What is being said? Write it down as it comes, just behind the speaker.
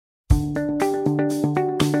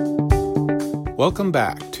Welcome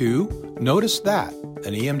back to Notice That,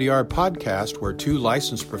 an EMDR podcast where two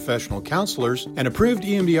licensed professional counselors and approved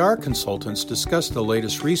EMDR consultants discuss the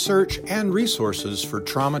latest research and resources for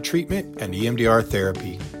trauma treatment and EMDR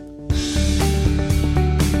therapy.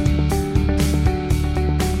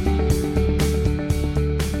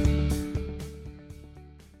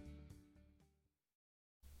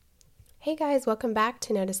 Hey guys, welcome back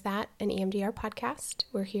to Notice That, an EMDR podcast.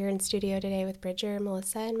 We're here in studio today with Bridger,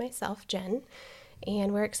 Melissa, and myself, Jen,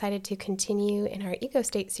 and we're excited to continue in our Ego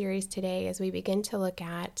State series today as we begin to look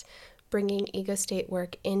at bringing ego state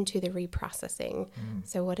work into the reprocessing.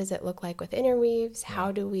 So what does it look like with interweaves?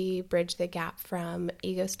 How do we bridge the gap from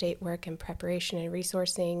ego state work and preparation and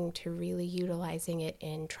resourcing to really utilizing it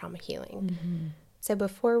in trauma healing? So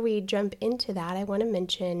before we jump into that, I want to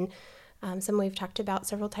mention someone we've talked about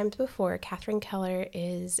several times before. Catherine Keller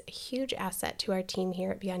is a huge asset to our team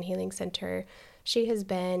here at Beyond Healing Center. She has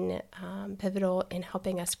been pivotal in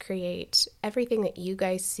helping us create everything that you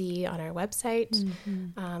guys see on our website,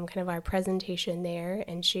 kind of our presentation there.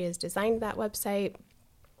 And she has designed that website,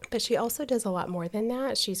 but she also does a lot more than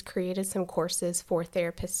that. She's created some courses for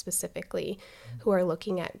therapists specifically who are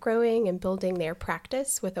looking at growing and building their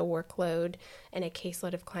practice with a workload and a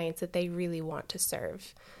caseload of clients that they really want to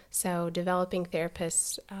serve. So developing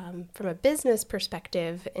therapists from a business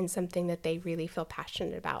perspective in something that they really feel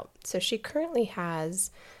passionate about. So she currently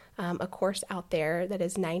has a course out there that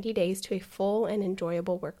is 90 days to a full and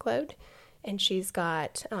enjoyable workload. And she's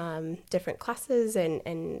got different classes and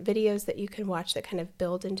videos that you can watch that kind of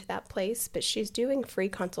build into that place. But she's doing free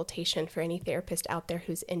consultation for any therapist out there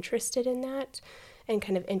who's interested in that and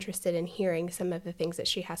kind of interested in hearing some of the things that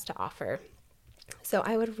she has to offer. So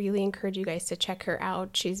I would really encourage you guys to check her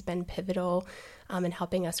out. She's been pivotal in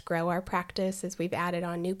helping us grow our practice as we've added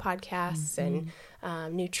on new podcasts and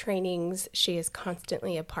new trainings. She is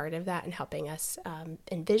constantly a part of that and helping us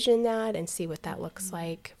envision that and see what that looks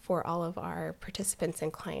like for all of our participants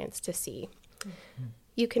and clients to see.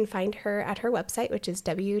 You can find her at her website, which is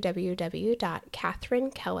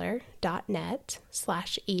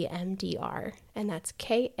www.catherinekeller.net/EMDR. And that's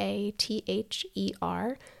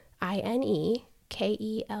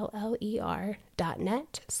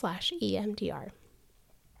KATHERENEKELLER.net/EMDR.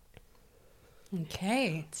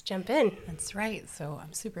 Okay. Let's jump in. That's right. So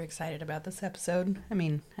I'm super excited about this episode. I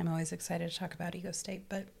mean, I'm always excited to talk about ego state,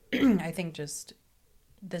 but I think just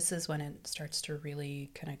this is when it starts to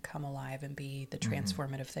really kind of come alive and be the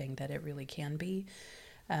transformative thing that it really can be.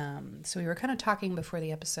 So we were kind of talking before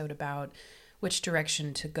the episode about which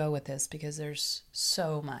direction to go with this because there's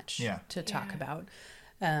so much to talk about.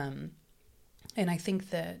 And I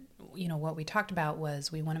think that, you know, what we talked about was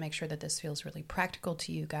we want to make sure that this feels really practical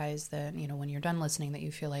to you guys, that, you know, when you're done listening, that you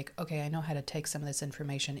feel like, okay, I know how to take some of this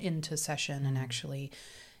information into session and actually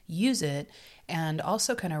use it. And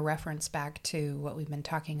also kind of reference back to what we've been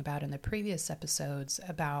talking about in the previous episodes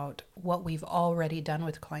about what we've already done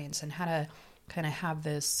with clients and how to kind of have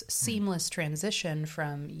this seamless transition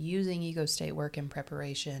from using ego state work in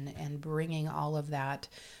preparation and bringing all of that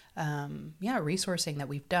resourcing that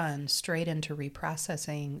we've done straight into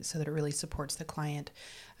reprocessing so that it really supports the client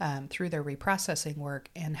through their reprocessing work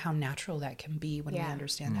and how natural that can be when we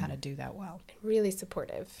understand how to do that well. Really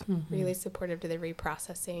supportive to the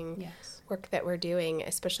reprocessing work that we're doing,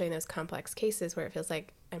 especially in those complex cases where it feels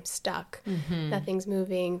like I'm stuck. Nothing's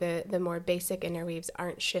moving. The more basic interweaves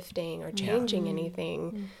aren't shifting or changing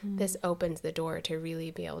anything. This opens the door to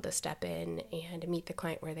really be able to step in and meet the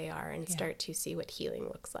client where they are and start to see what healing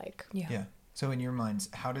looks like. Yeah. So in your minds,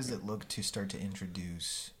 how does it look to start to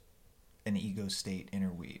introduce an ego state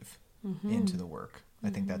interweave into the work? I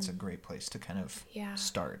think that's a great place to kind of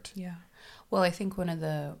start. Yeah. Well, I think one of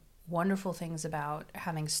the wonderful things about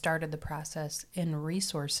having started the process in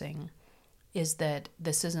resourcing is that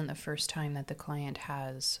this isn't the first time that the client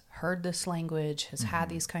has heard this language, has had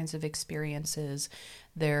these kinds of experiences.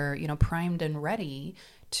 They're, you know, primed and ready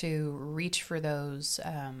to reach for those,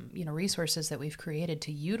 resources that we've created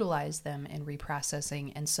to utilize them in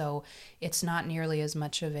reprocessing. And so it's not nearly as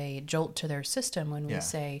much of a jolt to their system when we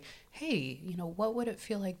say, hey, you know, what would it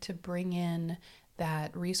feel like to bring in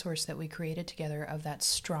that resource that we created together of that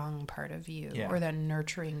strong part of you or that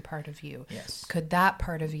nurturing part of you? Yes. Could that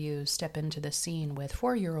part of you step into the scene with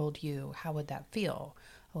 4-year-old you? How would that feel?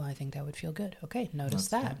 well, I think that would feel good. Okay, notice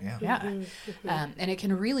That's that. good, Yeah. And it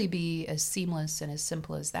can really be as seamless and as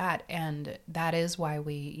simple as that. And that is why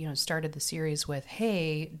we, started the series with,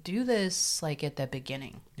 hey, do this like at the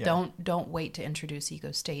beginning. Yeah. Don't wait to introduce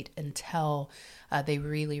ego state until they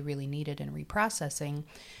really, really need it in reprocessing.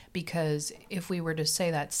 Because if we were to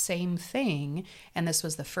say that same thing, and this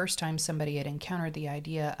was the first time somebody had encountered the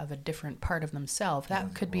idea of a different part of themselves,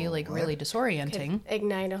 that could be like really disorienting. Could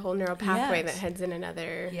ignite a whole neural pathway Yes. that heads in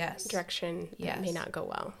another Yes. direction that Yes. may not go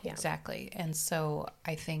well. Yeah. Exactly. And so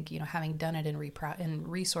I think, having done it in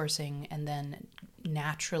resourcing and then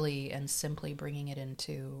naturally and simply bringing it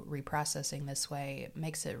into reprocessing this way, it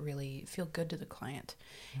makes it really feel good to the client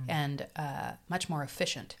and much more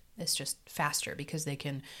efficient. It's just faster because they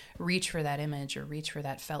can reach for that image or reach for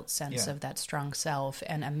that felt sense of that strong self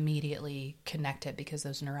and immediately connect it because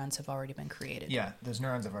those neurons have already been created. Yeah, those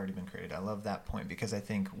neurons have already been created. I love that point because I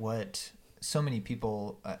think what so many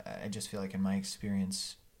people, I just feel like in my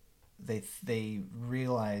experience, they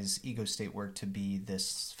realize ego state work to be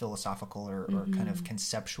this philosophical or kind of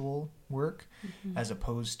conceptual work as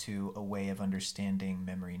opposed to a way of understanding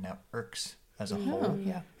memory networks as a whole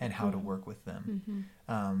and how to work with them.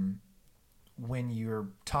 When you're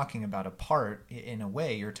talking about a part, in a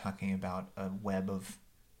way, you're talking about a web of,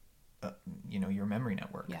 your memory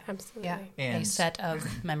network. Yeah, Absolutely. Yeah, And a set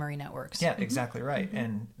of memory networks. Yeah, exactly right.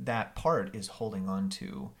 And that part is holding on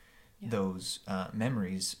to those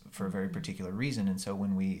memories for a very particular reason. And so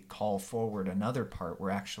when we call forward another part,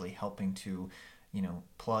 we're actually helping to,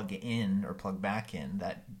 plug in or plug back in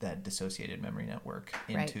that dissociated memory network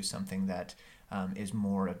into something that is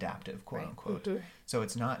more adaptive, quote unquote. So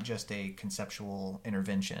it's not just a conceptual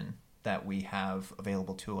intervention that we have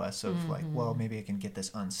available to us of like, well, maybe I can get this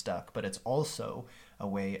unstuck, but it's also a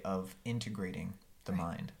way of integrating the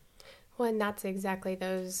mind. Well, and that's exactly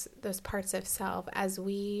those parts of self as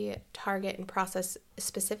we target and process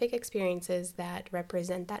specific experiences that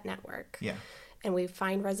represent that network. Yeah. And we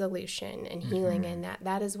find resolution and healing in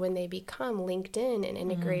that is when they become linked in and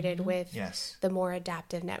integrated with the more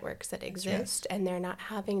adaptive networks that exist. And they're not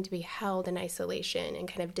having to be held in isolation and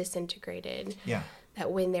kind of disintegrated. Yeah. That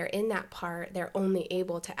when they're in that part, they're only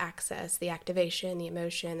able to access the activation, the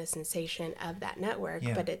emotion, the sensation of that network,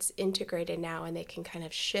 but it's integrated now and they can kind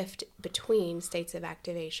of shift between states of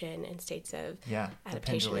activation and states of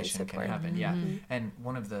adaptation and support. Can happen, And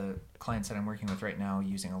one of the clients that I'm working with right now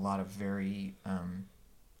using a lot of very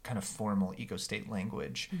kind of formal ego state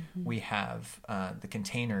language, we have the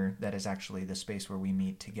container that is actually the space where we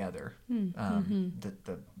meet together,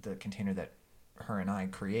 the container that her and I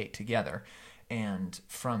create together. And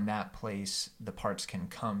from that place, the parts can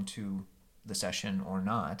come to the session or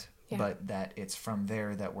not, but that it's from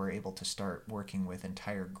there that we're able to start working with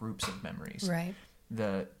entire groups of memories. Right.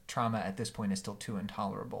 The trauma at this point is still too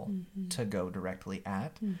intolerable to go directly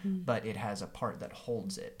at, but it has a part that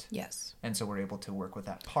holds it. Yes. And so we're able to work with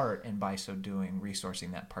that part, and by so doing,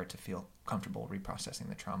 resourcing that part to feel comfortable reprocessing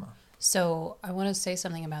the trauma. So I want to say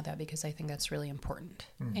something about that because I think that's really important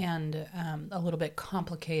and a little bit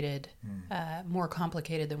complicated, more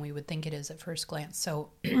complicated than we would think it is at first glance. So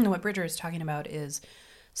what Bridger is talking about is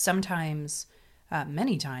sometimes,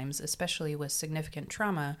 many times, especially with significant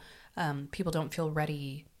trauma, people don't feel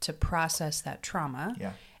ready to process that trauma.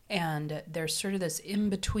 Yeah. And there's sort of this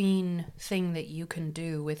in-between thing that you can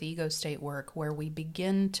do with ego state work where we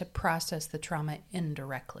begin to process the trauma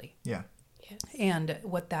indirectly. Yeah. And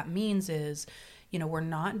what that means is, we're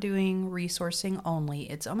not doing resourcing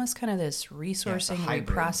only. It's almost kind of this resourcing,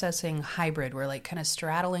 reprocessing hybrid. We're like kind of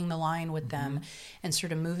straddling the line with them and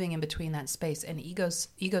sort of moving in between that space. And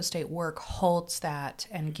ego state work holds that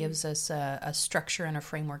and gives us a structure and a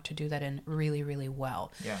framework to do that in really, really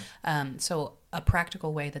well. Yeah. So a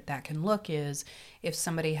practical way that can look is if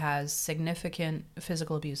somebody has significant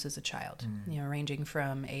physical abuse as a child, ranging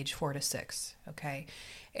from age 4 to 6, okay?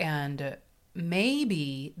 And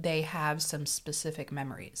maybe they have some specific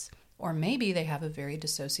memories, or maybe they have a very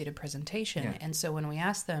dissociated presentation. Yeah. And so when we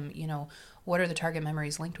ask them, what are the target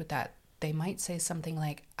memories linked with that? They might say something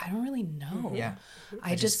like, I don't really know. Yeah.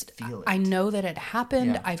 I just feel it. I know that it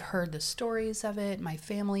happened. Yeah. I've heard the stories of it. My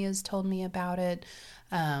family has told me about it.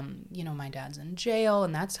 My dad's in jail,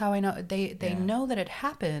 and that's how I know. They know that it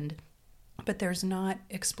happened, but there's not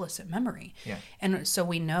explicit memory. Yeah. And so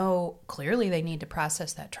we know clearly they need to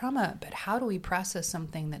process that trauma, but how do we process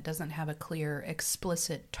something that doesn't have a clear,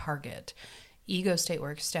 explicit target? Ego state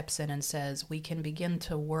work steps in and says we can begin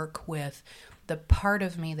to work with the part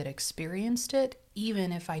of me that experienced it,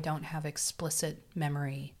 even if I don't have explicit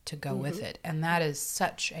memory to go with it. And that is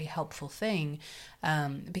such a helpful thing,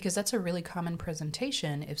 because that's a really common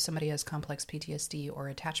presentation if somebody has complex PTSD or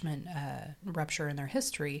attachment rupture in their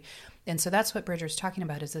history. And so that's what Bridger's talking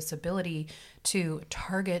about, is this ability to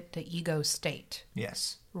target the ego state.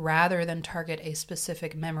 Yes. Rather than target a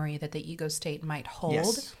specific memory that the ego state might hold.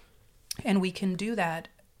 Yes. And we can do that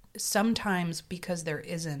sometimes because there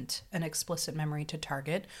isn't an explicit memory to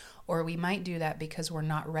target, or we might do that because we're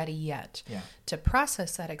not ready yet to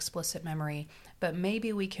process that explicit memory, but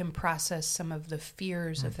maybe we can process some of the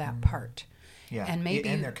fears of that part. Yeah, and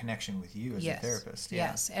maybe their connection with you as a therapist.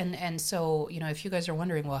 Yes, and so, if you guys are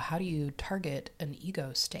wondering, well, how do you target an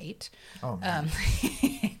ego state? Oh, man.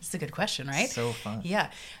 It's a good question, right? So fun. Yeah.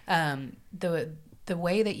 The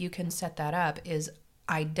way that you can set that up is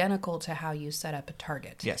identical to how you set up a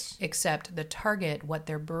target. Yes. Except the target, what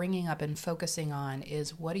they're bringing up and focusing on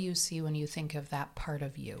is, what do you see when you think of that part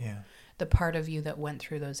of you? Yeah. The part of you that went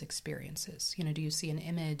through those experiences. Do you see an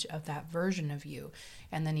image of that version of you?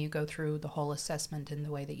 And then you go through the whole assessment in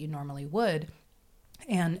the way that you normally would.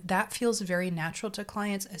 And that feels very natural to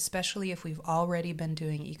clients, especially if we've already been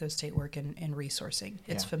doing ego state work in resourcing.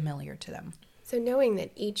 It's familiar to them. So knowing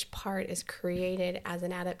that each part is created as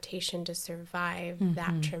an adaptation to survive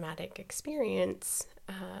that traumatic experience,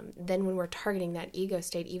 then when we're targeting that ego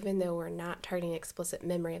state, even though we're not targeting explicit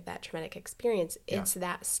memory of that traumatic experience, it's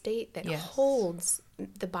that state that holds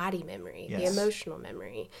the body memory, the emotional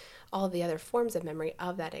memory, all the other forms of memory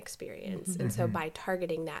of that experience. And so by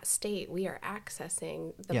targeting that state, we are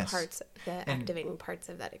accessing the parts, the activating parts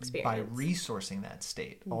of that experience. By resourcing that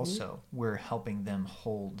state, also, we're helping them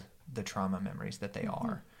hold the trauma memories that they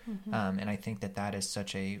are. And I think that is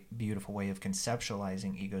such a beautiful way of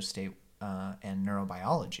conceptualizing ego state and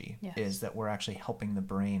neurobiology, is that we're actually helping the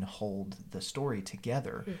brain hold the story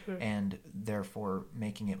together and therefore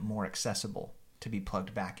making it more accessible to be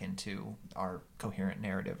plugged back into our coherent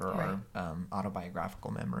narrative or our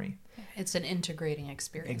autobiographical memory. It's an integrating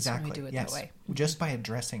experience when we do it that way. Just by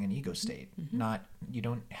addressing an ego state, you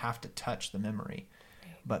don't have to touch the memory.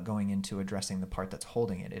 But going into addressing the part that's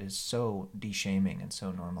holding it, it is so de-shaming and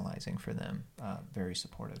so normalizing for them. Very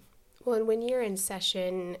supportive. Well, and when you're in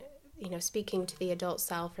session, speaking to the adult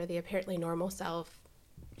self or the apparently normal self,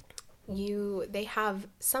 they have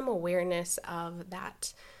some awareness of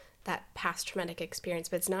that past traumatic experience,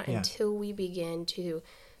 but it's not until we begin to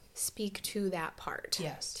speak to that part,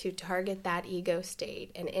 to target that ego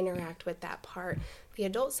state and interact with that part. The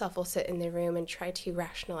adult self will sit in the room and try to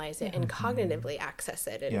rationalize it and cognitively access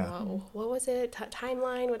it. And what was it?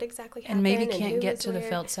 Timeline? What exactly happened? And maybe can't get to the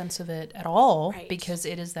felt sense of it at all because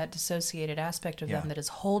it is that dissociated aspect of them that is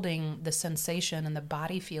holding the sensation and the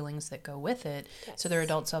body feelings that go with it. So their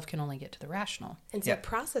adult self can only get to the rational. And so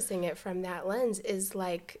processing it from that lens is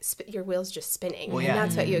like your wheels just spinning. Well, and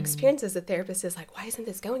that's what you experience as a therapist, is like, why isn't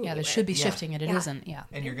this going anywhere? This should be shifting it. It isn't.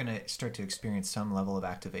 And you're going to start to experience some level of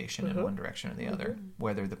activation in one direction or the other.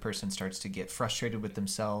 Whether the person starts to get frustrated with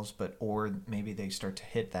themselves, or maybe they start to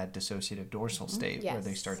hit that dissociative dorsal state where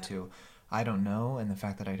they start to, I don't know, and the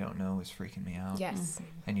fact that I don't know is freaking me out. Yes.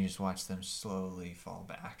 And you just watch them slowly fall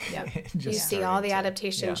back. Yep. You see all the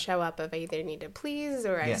adaptations show up of I either need to please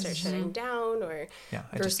or I start shutting down or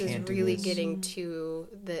versus really getting to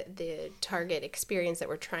the target experience that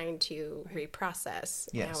we're trying to reprocess.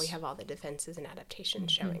 Now we have all the defenses and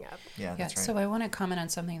adaptations showing up. Yeah, that's right. So I want to comment on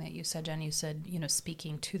something that you said, Jen. You said,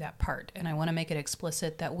 speaking to that part. And I want to make it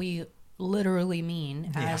explicit that we literally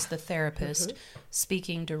mean as the therapist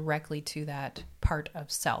speaking directly to that part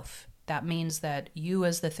of self. That means that you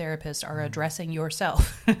as the therapist are addressing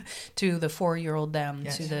yourself to the 4-year-old them,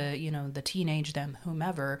 to the, the teenage them,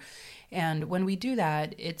 whomever. And when we do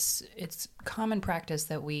that, it's common practice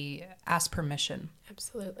that we ask permission.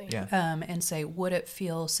 Absolutely. Yeah. And say, would it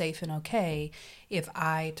feel safe and okay if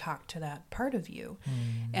I talk to that part of you?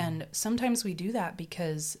 And sometimes we do that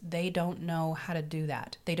because they don't know how to do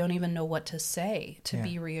that. They don't even know what to say to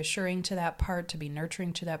be reassuring to that part, to be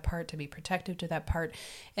nurturing to that part, to be protective to that part.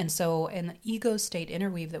 And so an ego state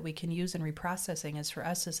interweave that we can use in reprocessing is for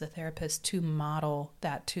us as the therapist to model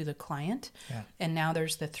that to the client. Yeah. And now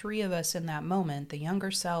there's the 3 of us in that moment, the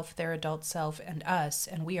younger self, their adult self, and us,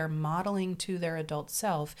 and we are modeling to their adult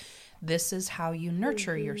self, this is how you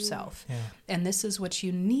nurture yourself. Yeah. And this is what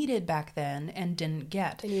you needed back then and didn't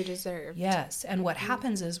get. And you deserved. Yes. And what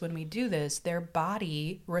happens is when we do this, their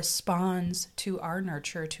body responds to our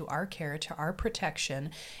nurture, to our care, to our protection,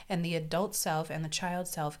 and the adult self and the child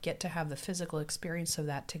self get to have the physical experience of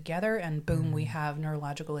that together, and boom, we have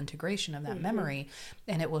neurological integration of that memory,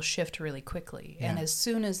 and it will shift really quickly. Yeah. And as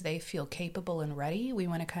soon as they feel capable and ready, we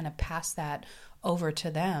want to kind of pass that over to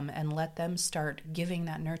them and let them start giving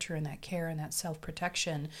that nurture and that care and that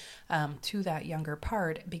self-protection to that younger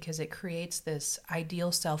part, because it creates this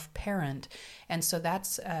ideal self-parent. And so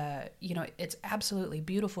that's, it's absolutely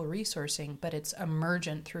beautiful resourcing, but it's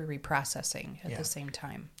emergent through reprocessing at the same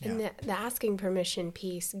time. And the asking permission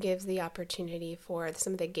piece gives the opportunity for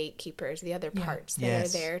some of the gatekeepers, the other parts that are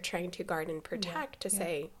there trying to guard and protect to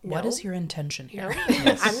say, no. What is your intention here?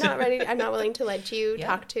 No, I'm not ready. I'm not willing to let you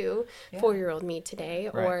talk to 4-year-old me today,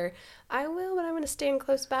 or I will, but I'm going to stand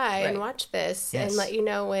close by and watch this and let you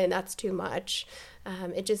know when that's too much.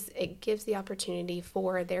 It gives the opportunity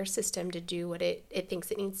for their system to do what it thinks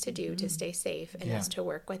it needs to do to stay safe, and us to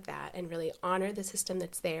work with that and really honor the system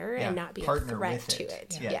that's there and not be Partner a threat with to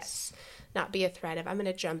it. Yes. Not be a threat of, I'm going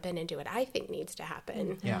to jump in and do what I think needs to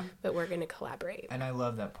happen, but we're going to collaborate. And I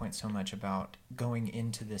love that point so much about going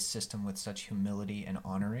into this system with such humility and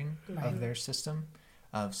honoring of their system,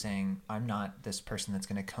 of saying, I'm not this person that's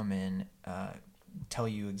going to come in, tell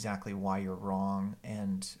you exactly why you're wrong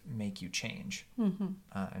and make you change.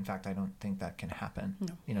 In fact, I don't think that can happen.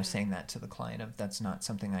 Saying that to the client of, that's not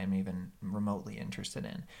something I'm even remotely interested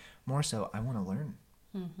in. More so, I want to learn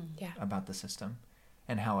about the system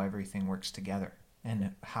and how everything works together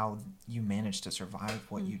and how you managed to survive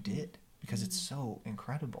what you did, because it's so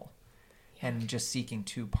incredible. And just seeking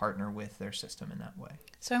to partner with their system in that way.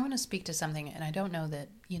 So I want to speak to something, and I don't know that,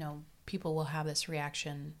 people will have this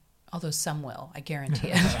reaction, although some will, I guarantee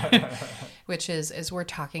it, which is, as we're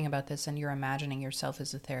talking about this and you're imagining yourself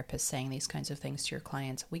as a therapist saying these kinds of things to your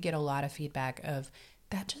clients, we get a lot of feedback of,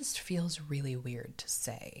 that just feels really weird to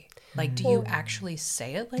say. Like, do you actually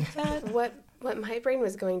say it like that? What my brain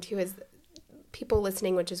was going to is people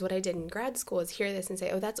listening, which is what I did in grad school, is hear this and say,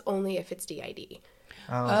 oh, that's only if it's DID.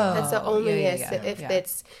 That's the only if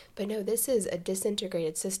it's, but no, this is a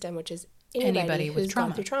disintegrated system, which is anybody who's with trauma.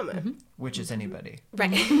 gone through trauma. Which is anybody.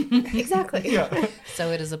 Right. Exactly.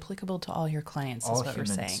 So it is applicable to all your clients, all is what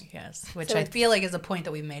humans. We're saying. Yes. Which I feel like is a point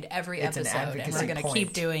that we've made every It's episode, and we're going to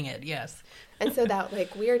keep doing it. Yes. And so that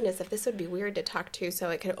weirdness, if this would be weird to talk to,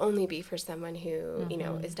 so it could only be for someone who,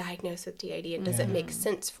 is diagnosed with DID, and does it make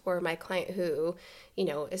sense for my client who,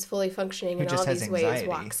 is fully functioning in all these ways,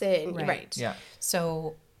 walks in. Right. Yeah.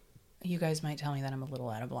 So you guys might tell me that I'm a little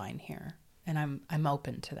out of line here, and I'm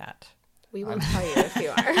open to that. We will tell you if you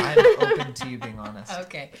are. I'm open to you being honest.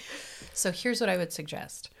 Okay. So here's what I would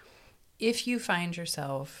suggest. If you find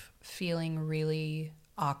yourself feeling really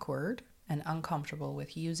awkward and uncomfortable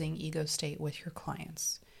with using ego state with your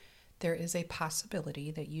clients, there is a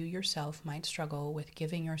possibility that you yourself might struggle with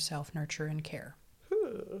giving yourself nurture and care.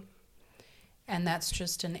 And that's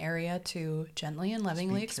just an area to gently and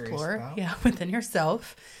lovingly explore within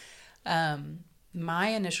yourself. My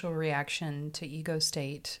initial reaction to ego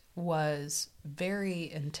state was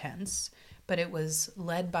very intense, but it was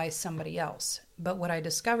led by somebody else. But what I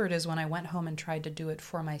discovered is when I went home and tried to do it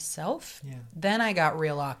for myself, then I got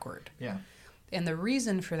real awkward. Yeah. And the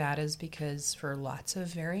reason for that is because, for lots of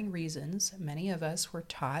varying reasons, many of us were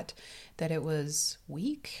taught that it was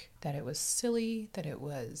weak, that it was silly, that it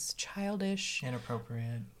was childish.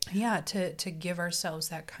 Inappropriate. Yeah, to give ourselves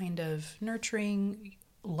that kind of nurturing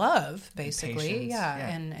love, basically.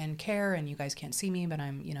 And care. And you guys can't see me, but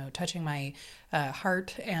I'm, touching my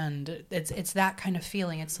heart, and it's that kind of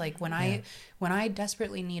feeling. It's like when I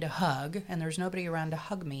desperately need a hug and there's nobody around to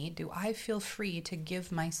hug me, do I feel free to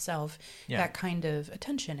give myself that kind of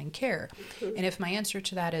attention and care? And if my answer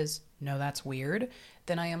to that is no, that's weird,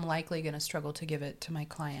 then I am likely going to struggle to give it to my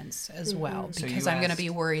clients as well, because I'm going to be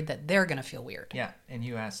worried that they're going to feel weird. Yeah, and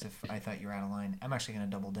you asked if I thought you were out of line. I'm actually going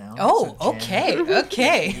to double down. Oh, so Jen,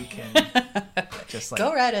 okay. You can just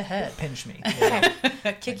go right ahead. Pinch me.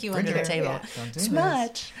 Kick you under the table. Don't do Too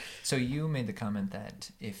much. So you made the comment that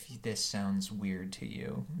if this sounds weird to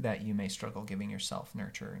you, that you may struggle giving yourself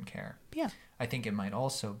nurture and care. Yeah. I think it might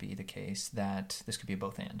also be the case that, this could be a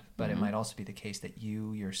both and, but it might also be the case that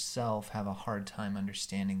you yourself have a hard time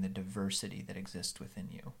understanding the diversity that exists within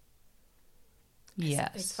you.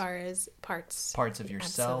 Yes. As far as parts of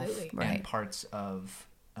yourself absolutely. and parts of,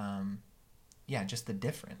 just the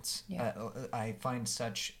difference. Yeah. I find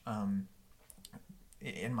such,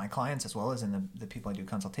 in my clients as well as in the people I do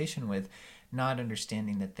consultation with, not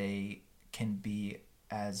understanding that they can be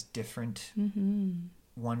as different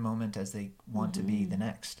one moment as they want to be the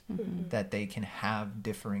next, that they can have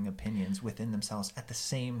differing opinions within themselves at the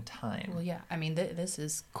same time. Well, yeah. I mean, this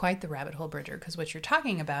is quite the rabbit hole, Bridger, because what you're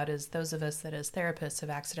talking about is those of us that as therapists have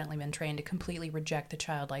accidentally been trained to completely reject the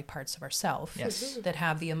childlike parts of ourselves. Yes. That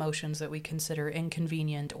have the emotions that we consider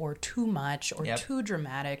inconvenient or too much or too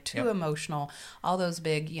dramatic, too emotional, all those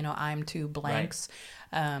big, I'm too blanks.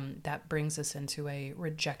 That brings us into a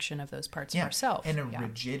rejection of those parts of ourselves. And a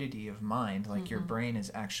rigidity of mind, like your brain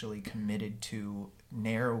is actually committed to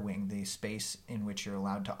narrowing the space in which you're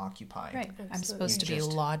allowed to occupy. Right. I'm supposed to be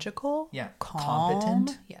logical, calm,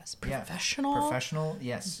 competent, professional,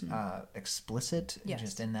 explicit,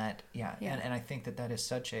 just in that, And I think that is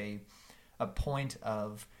such a point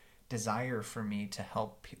of desire for me to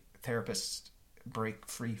help therapists break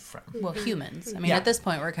free from. Well, humans. I mean, at this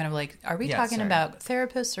point, we're kind of like, are we talking about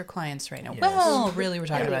therapists or clients right now? Yes. Well, really, we're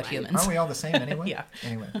talking about humans. Aren't we all the same anyway?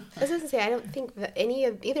 Anyway. I was going to say, I don't think that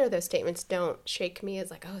either of those statements don't shake me as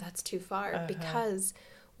like, oh, that's too far, because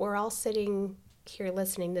we're all sitting here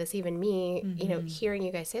listening to this, even me, hearing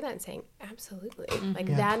you guys say that and saying, absolutely.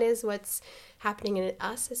 That is what's happening in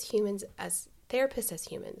us as humans, as therapists, as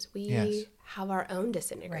humans. We have our own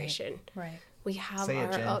disintegration. Right. We have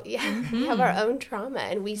we have our own trauma,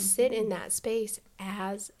 and we sit in that space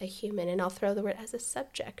as a human, and I'll throw the word as a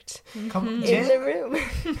subject in the room.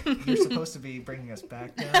 You're supposed to be bringing us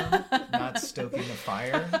back down, not stoking the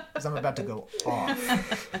fire, because I'm about to go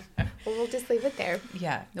off. Well, we'll just leave it there.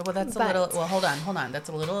 Yeah. Well, that's a little. Well, hold on. That's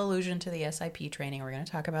a little allusion to the SIP training. We're going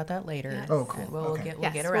to talk about that later. Yes. Oh, cool. We'll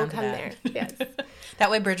get around to that. There. Yes.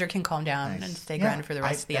 That way, Bridger can calm down and stay grounded for the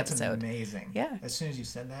rest of the episode. That's amazing. Yeah. As soon as you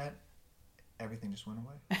said that, everything just went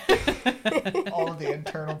away. All of the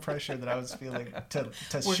internal pressure that I was feeling to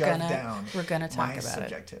shove down. We're gonna talk about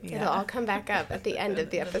subjectivity. it. Yeah. It'll all come back up at the end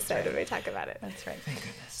of the episode when we talk about it. That's right. Thank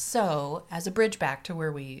goodness. So, as a bridge back to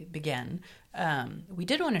where we began, we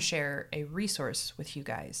did want to share a resource with you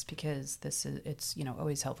guys, because it's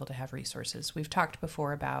always helpful to have resources. We've talked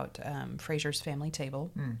before about Fraser's Family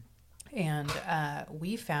Table. And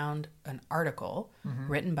we found an article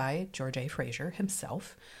written by George A. Fraser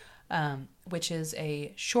himself, which is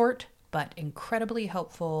a short but incredibly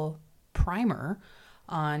helpful primer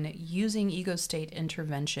on using ego state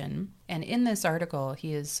intervention. And in this article,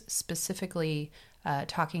 he is specifically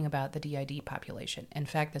talking about the DID population. In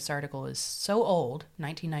fact, this article is so old,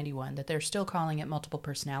 1991, that they're still calling it multiple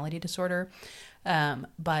personality disorder.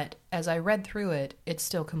 But as I read through it, it's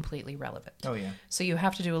still completely relevant. Oh, yeah. So you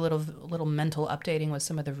have to do a little mental updating with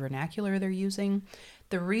some of the vernacular they're using.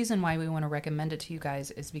 The reason why we want to recommend it to you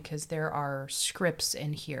guys is because there are scripts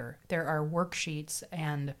in here. There are worksheets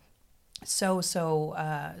and so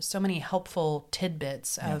many helpful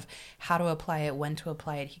tidbits of how to apply it, when to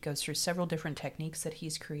apply it. He goes through several different techniques that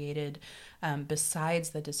he's created besides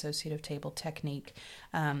the dissociative table technique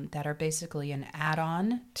that are basically an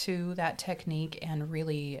add-on to that technique, and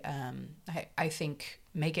really, I think,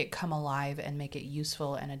 make it come alive and make it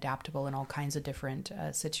useful and adaptable in all kinds of different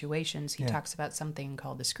situations. He talks about something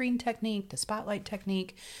called the screen technique, the spotlight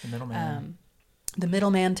technique, the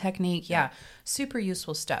middleman technique. Super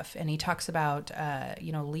useful stuff. And he talks about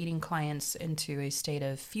leading clients into a state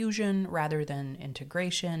of fusion rather than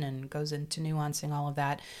integration, and goes into nuancing all of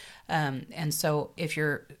that. And so if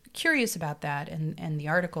you're curious about that and the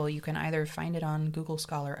article, you can either find it on Google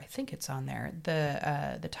Scholar. I think it's on there.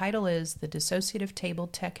 The title is The Dissociative Table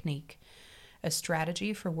Technique, a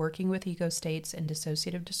Strategy for Working with Ego States and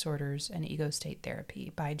Dissociative Disorders and Ego State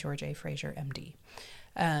Therapy, by George A. Fraser, MD.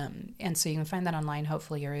 And so you can find that online,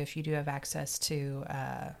 hopefully, or if you do have access to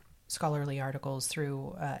scholarly articles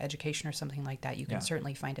through education or something like that, you can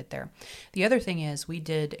certainly find it there. The other thing is, we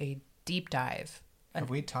did a deep dive. Have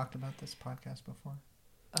we talked about this podcast before?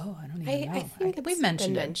 Oh, I don't even know. I think we've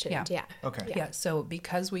mentioned it. Yeah. Okay. Yeah. So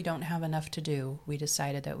because we don't have enough to do, we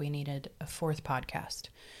decided that we needed a fourth podcast.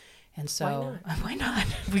 And so why not?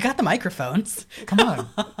 We got the microphones. Come on.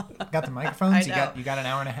 Got the microphones? You got an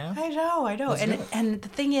hour and a half? I know. And the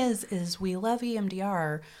thing is we love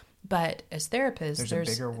EMDR, but as therapists, there's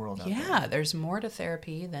a bigger world out there. Yeah, there's more to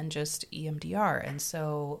therapy than just EMDR. And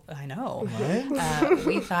so I know. What?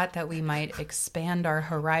 We thought that we might expand our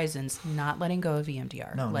horizons, not letting go of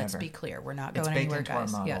EMDR. No, Let's never. be clear. We're not It's going baked anywhere, into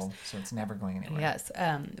guys. our model, so it's never going anywhere. Yes.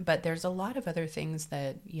 But there's a lot of other things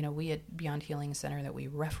that, we at Beyond Healing Center, that we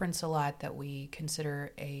reference a lot, that we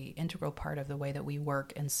consider a integral part of the way that we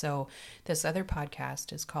work. And so this other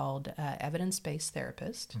podcast is called Evidence-Based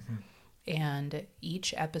Therapist. Mm-hmm. And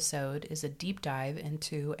each episode is a deep dive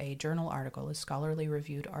into a journal article, a scholarly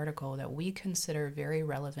reviewed article that we consider very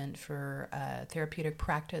relevant for therapeutic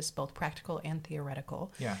practice, both practical and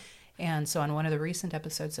theoretical. Yeah. And so on one of the recent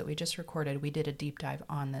episodes that we just recorded, we did a deep dive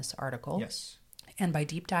on this article. Yes. And by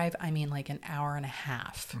deep dive, I mean like an hour and a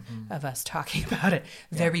half of us talking about it,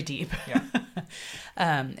 very deep. Yeah.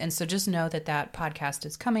 And so just know that that podcast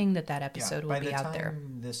is coming, that episode will be out there. By the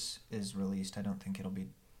time this is released, I don't think it'll be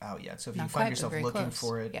out yet. So if Not you quite, find but yourself very looking close.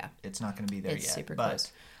 for it, Yeah. it's not going to be there It's yet. super but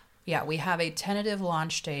close. Yeah, we have a tentative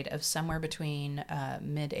launch date of somewhere between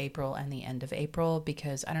mid-April and the end of April,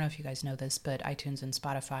 because I don't know if you guys know this, but iTunes and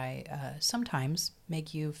Spotify sometimes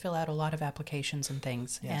make you fill out a lot of applications and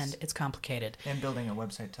things, Yes. and it's complicated. And building a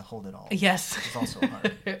website to hold it all Yes. is also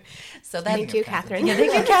hard. So Thank you, Catherine. Yeah,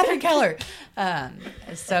 thank you, Catherine Keller.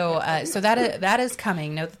 So that is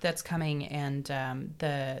coming. Know that that's coming, and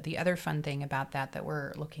the other fun thing about that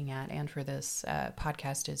we're looking at, and for this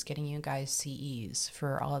podcast, is getting you guys CEs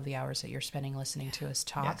for all of the hours that you're spending listening to us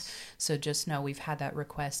talk. Yes. So just know we've had that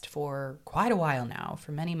request for quite a while now.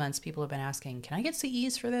 For many months, people have been asking, "Can I get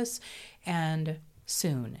CEs for this?" And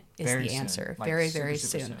soon is Very the soon. answer. Like very, super, very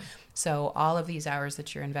super soon. soon. So all of these hours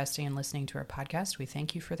that you're investing in listening to our podcast, we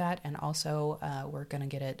thank you for that. And also we're going to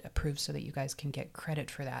get it approved so that you guys can get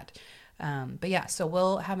credit for that. But yeah, so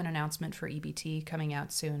we'll have an announcement for EBT coming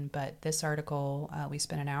out soon. But this article, we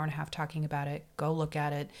spent an hour and a half talking about it. Go look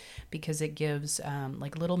at it, because it gives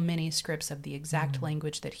like little mini scripts of the exact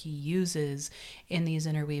language that he uses in these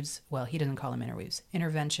interweaves. Well, he doesn't call them interweaves,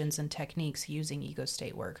 interventions and techniques using ego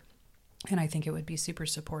state work. And I think it would be super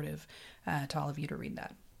supportive to all of you to read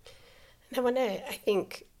that. I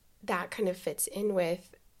think that kind of fits in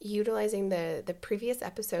with utilizing the previous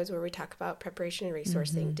episodes where we talk about preparation and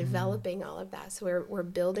resourcing, developing all of that. So we're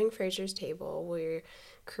building Fraser's Table. We're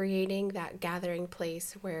creating that gathering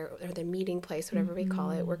place or the meeting place, whatever we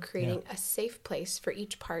call it. We're creating a safe place for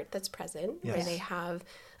each part that's present, where they have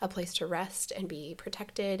a place to rest and be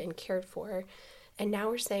protected and cared for. And now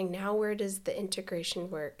we're saying, where does the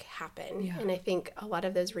integration work happen? Yeah. And I think a lot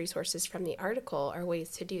of those resources from the article are ways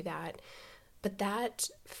to do that. But that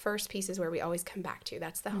first piece is where we always come back to.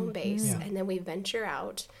 That's the home base. Yeah. And then we venture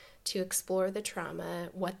out to explore the trauma,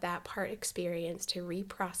 what that part experienced, to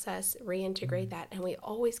reprocess, reintegrate that. And we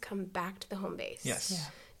always come back to the home base. Yes.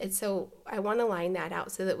 Yeah. And so I want to line that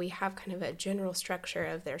out so that we have kind of a general structure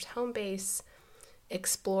of there's home base,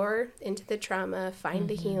 explore into the trauma, find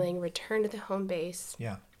the healing, return to the home base,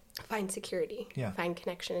 Yeah. find security, Yeah. find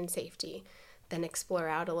connection and safety, then explore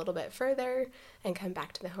out a little bit further and come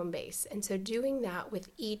back to the home base. And so doing that with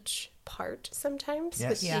each part sometimes, Yes.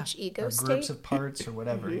 with Yeah. each ego Or state, groups of parts or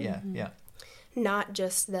whatever. Yeah. Yeah. not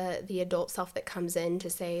just the adult self that comes in to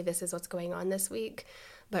say this is what's going on this week,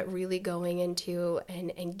 but really going into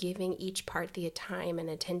and giving each part the time and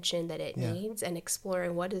attention that it needs, and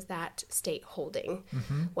exploring what is that state holding,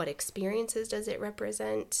 what experiences does it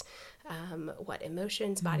represent, what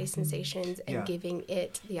emotions, body sensations, and giving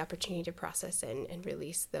it the opportunity to process and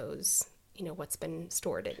release those, what's been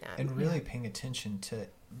stored in that. And really paying attention to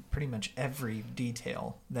pretty much every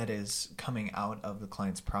detail that is coming out of the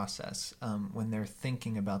client's process. When they're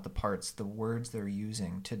thinking about the parts, the words they're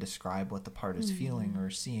using to describe what the part is feeling or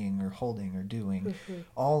seeing or holding or doing,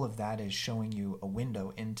 all of that is showing you a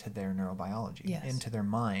window into their neurobiology, into their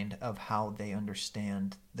mind, of how they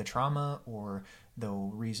understand the trauma, or the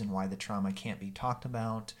reason why the trauma can't be talked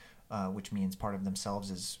about, which means part of themselves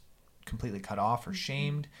is completely cut off or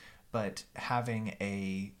shamed. But having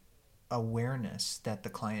a awareness that the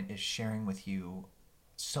client is sharing with you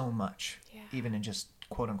so much, even in just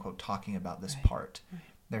quote unquote talking about this part,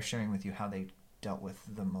 they're sharing with you how they dealt with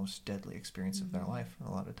the most deadly experience of their life a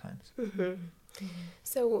lot of times.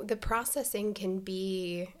 So the processing can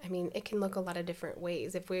be, it can look a lot of different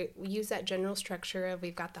ways. If we use that general structure of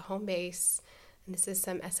we've got the home base, and this is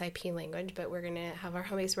some SIP language, but we're going to have our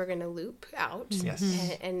home base, we're going to loop out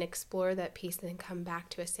and explore that piece, and then come back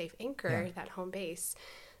to a safe anchor, that home base.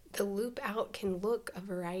 The loop out can look a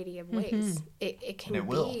variety of ways. It can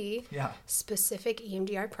be specific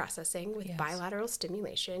EMDR processing with bilateral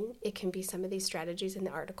stimulation. It can be some of these strategies in the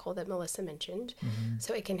article that Melissa mentioned.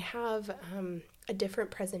 So it can have a different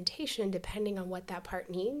presentation depending on what that part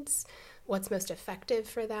needs, what's most effective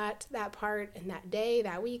for that part and that day,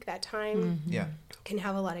 that week, that time. Can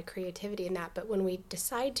have a lot of creativity in that. But when we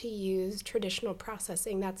decide to use traditional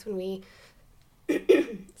processing, that's when we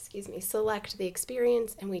select the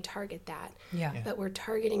experience and we target that. But we're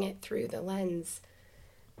targeting it through the lens.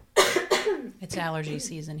 It's allergy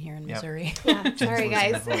season here in Missouri. Sorry,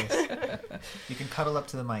 guys. You can cuddle up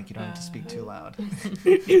to the mic. You don't have to speak too loud.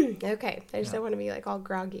 Okay. I just don't want to be like all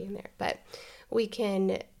groggy in there. But we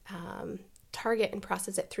can target and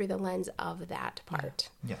process it through the lens of that part.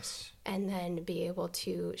 Yes. And then be able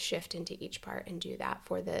to shift into each part and do that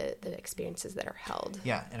for the experiences that are held.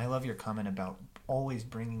 Yeah, and I love your comment about always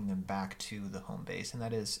bringing them back to the home base, and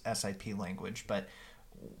that is SIP language. But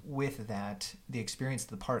with that, the experience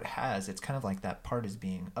the part has, it's kind of like that part is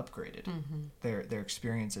being upgraded. Their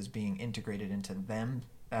experience is being integrated into them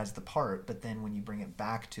as the part, but then when you bring it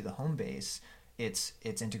back to the home base, it's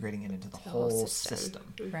integrating it into the whole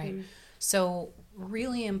system. Right. So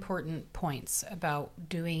really important points about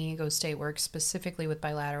doing ego state work, specifically with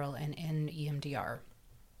bilateral and in EMDR.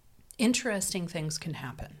 Interesting things can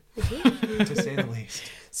happen. To say the least.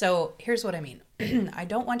 So here's what I mean. I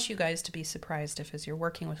don't want you guys to be surprised if, as you're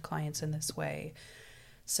working with clients in this way,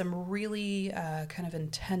 some really kind of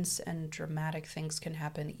intense and dramatic things can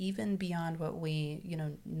happen, even beyond what we,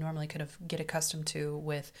 normally kind of get accustomed to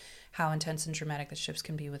with how intense and dramatic the shifts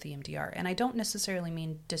can be with EMDR. And I don't necessarily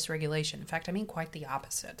mean dysregulation. In fact, I mean quite the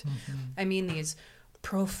opposite. I mean these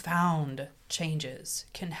profound changes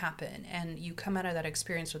can happen, and you come out of that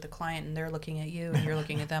experience with the client and they're looking at you and you're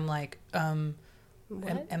looking at them like, am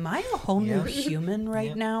I a whole new human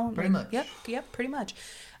right now? Pretty much. Yep, pretty much.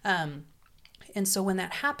 And so when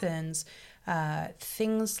that happens,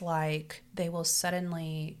 things like they will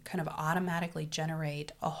suddenly kind of automatically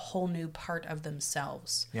generate a whole new part of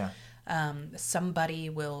themselves. Yeah. Somebody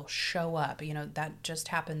will show up. That just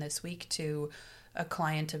happened this week to a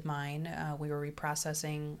client of mine. We were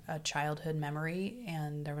reprocessing a childhood memory,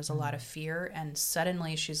 and there was a lot of fear. And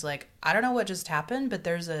suddenly she's like, I don't know what just happened, but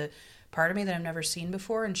there's a part of me that I've never seen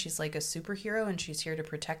before. And she's like a superhero, and she's here to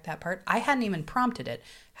protect that part. I hadn't even prompted it.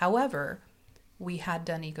 However, we had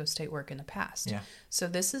done ego state work in the past. Yeah. So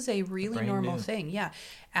this is a really Brand normal new. thing. Yeah.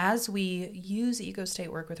 As we use ego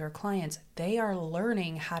state work with our clients, they are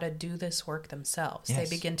learning how to do this work themselves. Yes.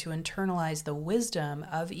 They begin to internalize the wisdom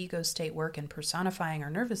of ego state work and personifying our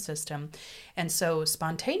nervous system. And so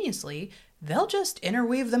spontaneously, they'll just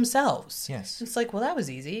interweave themselves. Yes. It's like, well, that was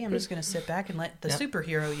easy. I'm just going to sit back and let the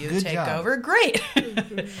superhero you Good take job. over. Great.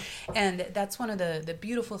 And that's one of the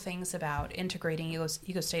beautiful things about integrating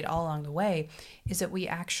ego state all along the way is that we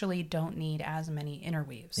actually don't need as many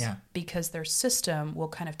interweaves. Yeah. Because their system will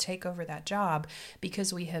kind of take over that job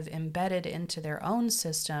because we have embedded into their own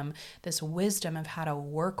system this wisdom of how to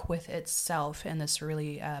work with itself in this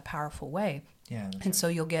really powerful way. Yeah. That's And right. so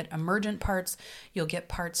you'll get emergent parts, you'll get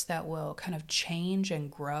parts that will kind of change and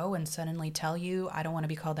grow and suddenly tell you, I don't want to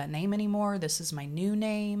be called that name anymore. This is my new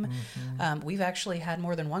name. We've actually had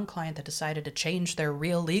more than one client that decided to change their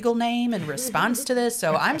real legal name in response to this.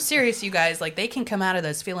 So I'm serious, you guys, like they can come out of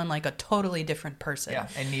this feeling like a totally different person. Yeah,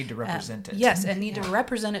 and need to represent it. Yes, and need to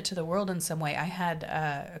represent it to the world in some way. I had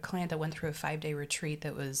a client that went through a 5-day retreat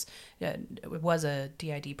that was it was a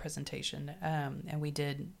DID presentation, and we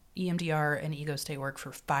did EMDR and ego state work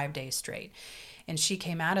for 5 days straight. And she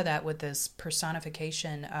came out of that with this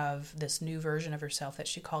personification of this new version of herself that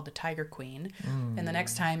she called the Tiger Queen. And the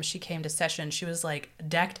next time she came to session, she was like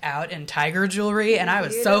decked out in tiger jewelry. And I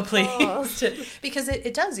was so pleased because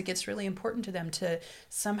it gets really important to them to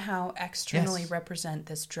somehow externally represent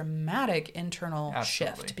this dramatic internal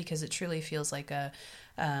shift, because it truly feels like a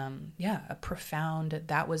profound,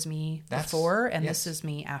 that was me before and this is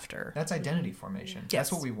me after. That's identity formation. Yes.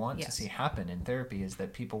 That's what we want to see happen in therapy, is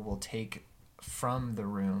that people will take from the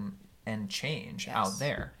room and change out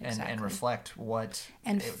there and reflect what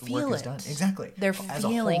and work feel is it. done. Exactly. They're as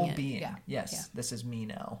feeling a whole it. being. Yeah. Yes, Yeah. this is me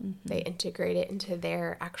now. They integrate it into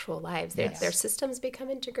their actual lives. Their systems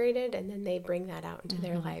become integrated, and then they bring that out into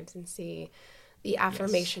their lives and see the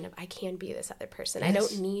affirmation of, I can be this other person. I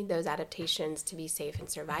don't need those adaptations to be safe and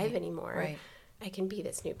survive anymore. Right. I can be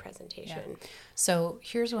this new presentation. Yeah. So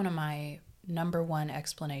here's one of my number one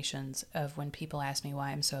explanations of when people ask me why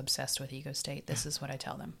I'm so obsessed with ego state. This is what I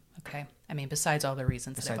tell them. Okay. I mean, besides all the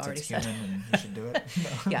reasons that I've already it's said. human and you should do it.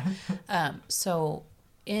 Yeah. So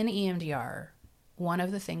in EMDR, one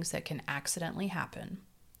of the things that can accidentally happen,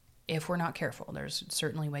 if we're not careful, there's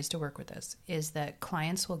certainly ways to work with this, is that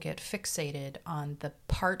clients will get fixated on the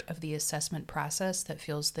part of the assessment process that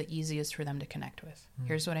feels the easiest for them to connect with.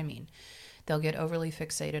 Here's what I mean. They'll get overly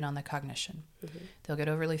fixated on the cognition. They'll get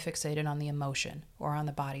overly fixated on the emotion or on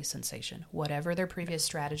the body sensation. Whatever their previous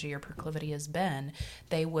strategy or proclivity has been,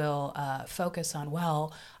 they will focus on,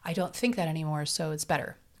 well, I don't think that anymore, so it's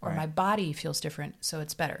better. Or my body feels different, so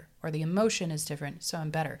it's better. Or the emotion is different, so I'm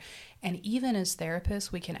better. And even as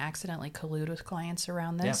therapists, we can accidentally collude with clients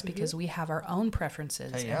around this because we have our own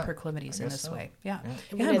preferences and proclivities in this way. Yeah.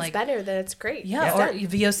 And when it's better, then it's great. Yeah, or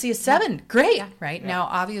VOC is 7. Great, right? Now,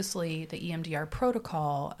 obviously, the EMDR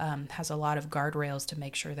protocol has a lot of guardrails to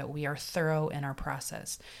make sure that we are thorough in our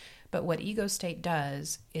process. But what ego state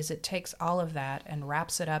does is it takes all of that and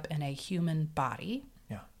wraps it up in a human body,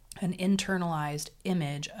 an internalized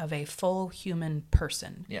image of a full human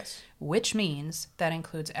person. Yes. Which means that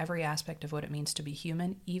includes every aspect of what it means to be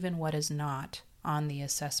human, even what is not on the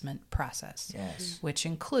assessment process. Yes. Which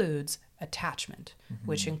includes attachment,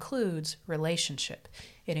 which includes relationship.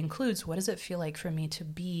 It includes, what does it feel like for me to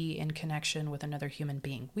be in connection with another human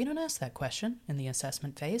being? We don't ask that question in the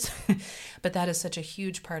assessment phase, but that is such a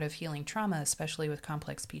huge part of healing trauma, especially with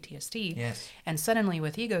complex PTSD. Yes. And suddenly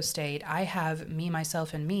with ego state, I have me,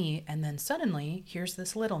 myself, and me, and then suddenly here's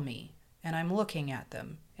this little me, and I'm looking at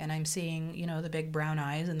them, and I'm seeing, the big brown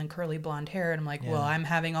eyes and then curly blonde hair, and I'm like, well, I'm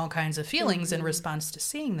having all kinds of feelings in response to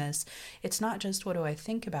seeing this. It's not just what do I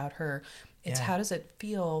think about her, it's how does it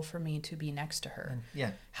feel for me to be next to her?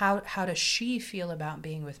 How does she feel about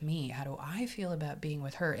being with me? How do I feel about being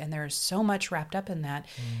with her? And there's so much wrapped up in that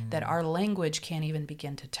that our language can't even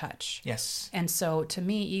begin to touch. Yes. And so to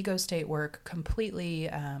me, ego state work completely,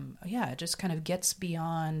 it just kind of gets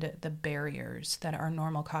beyond the barriers that our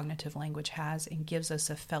normal cognitive language has and gives us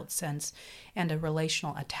a felt sense and a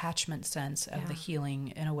relational attachment sense of the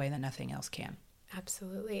healing in a way that nothing else can.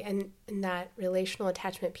 Absolutely. And that relational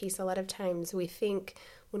attachment piece, a lot of times we think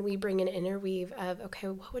when we bring an interweave of, okay,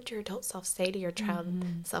 what would your adult self say to your child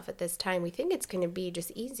self at this time? We think it's going to be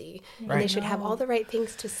just easy and they should have all the right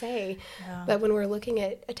things to say. Yeah. But when we're looking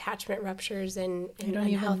at attachment ruptures and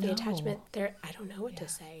unhealthy attachment, I don't know what to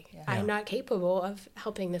say. Yeah. I'm not capable of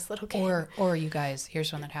helping this little kid. Or you guys,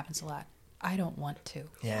 here's one that happens a lot. I don't want to.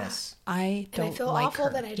 Yes. I don't and I feel like awful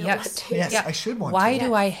her. that I don't want to. Yes, I should want Why to.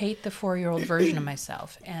 do I hate the 4-year-old version of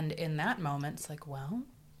myself? And in that moment, it's like, well,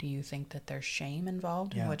 do you think that there's shame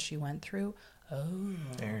involved in what she went through? Oh,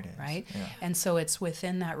 there it is. Right? Yeah. And so it's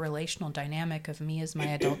within that relational dynamic of me as my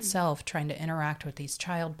adult self trying to interact with these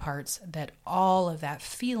child parts that all of that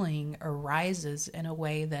feeling arises in a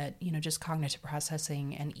way that, just cognitive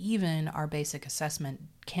processing and even our basic assessment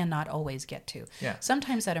cannot always get to. Yeah.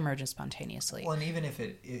 Sometimes that emerges spontaneously. Well, and even if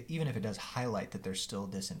it does highlight that there's still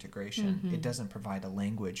disintegration, it doesn't provide a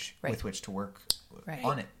language with which to work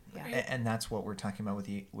on it. Yeah. And that's what we're talking about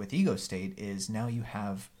with ego state is now you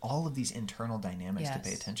have all of these internal dynamics to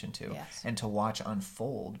pay attention to and to watch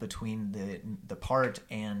unfold between the part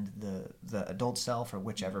and the adult self or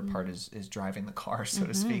whichever part is driving the car, so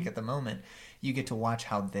to speak, at the moment. You get to watch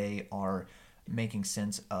how they are making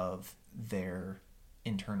sense of their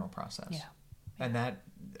internal process. Yeah.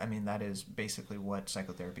 And that is basically what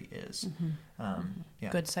psychotherapy is.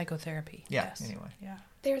 Good psychotherapy. Yeah. Yes. Anyway. Yeah.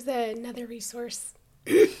 There's another resource.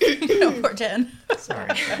 Poor Jen. Sorry.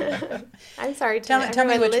 I'm sorry. Tell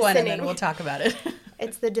me which one, and then we'll talk about it.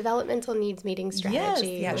 It's the Developmental Needs Meeting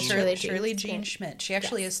Strategy. Yes, Shirley Jean Schmidt. She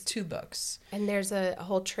actually has 2 books. And there's a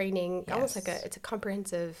whole training, almost like it's a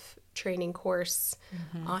comprehensive training course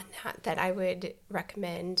on that I would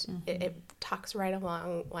recommend. It talks right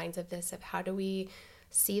along lines of this, of how do we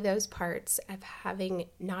see those parts of having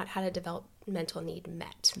not had a developmental need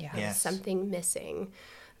met, something missing.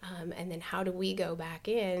 And then how do we go back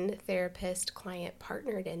in, therapist, client,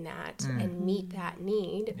 partnered in that and meet that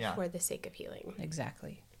need for the sake of healing.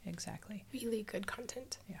 Exactly. Really good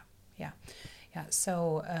content. Yeah.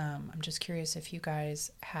 So I'm just curious if you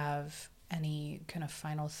guys have any kind of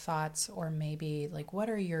final thoughts, or maybe like what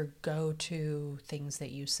are your go-to things that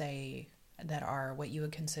you say that are what you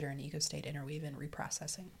would consider an ego state interweave and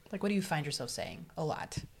reprocessing? Like what do you find yourself saying a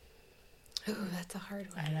lot? Oh, that's a hard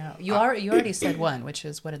one. I know. You already said one, which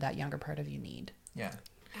is what did that younger part of you need? Yeah.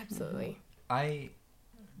 Absolutely. I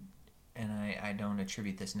don't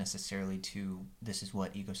attribute this necessarily to this is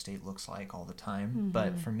what ego state looks like all the time.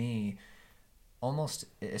 But for me, almost,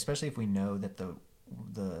 especially if we know that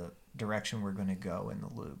the direction we're going to go in the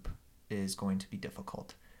loop is going to be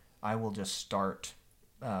difficult, I will just start,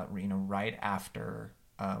 right after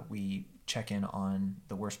we check in on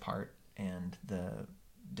the worst part and the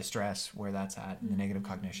distress, where that's at, and the negative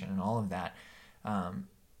cognition and all of that.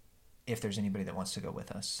 If there's anybody that wants to go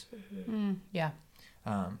with us.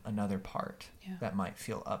 Another part that might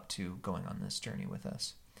feel up to going on this journey with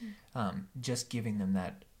us. Just giving them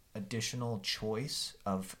that additional choice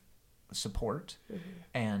of support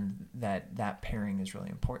and that pairing is really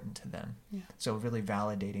important to them. So really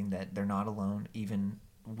validating that they're not alone, even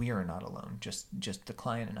we are not alone, just the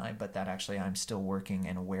client and I, but that actually I'm still working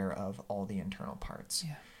and aware of all the internal parts.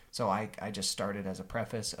 So I just started as a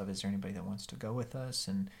preface of, is there anybody that wants to go with us?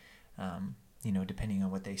 And depending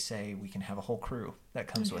on what they say, we can have a whole crew that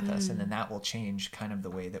comes with us, and then that will change kind of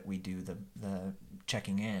the way that we do the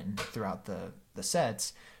checking in throughout the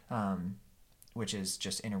sets. which is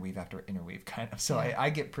just interweave after interweave kind of. So I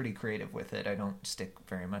get pretty creative with it. I don't stick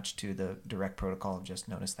very much to the direct protocol of just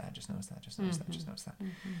notice that, just notice that, just notice that, just notice that.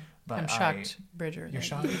 But I'm shocked, Bridger. You're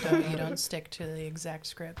shocked? You don't stick to the exact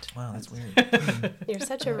script. Wow, that's weird. You're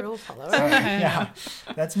such a rule follower. Yeah,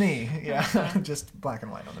 that's me. Yeah, just black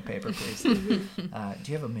and white on the paper, please. Do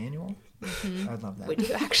you have a manual? I'd love that. Would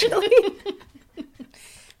you actually?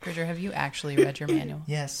 Bridger, have you actually read your manual?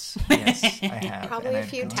 Yes, I have. Probably And a I've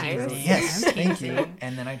few gone times. through- Yes, I'm thank you. teasing.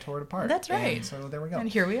 And then I tore it apart. That's right. And so there we go. And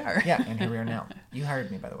here we are. Yeah, and here we are now. You hired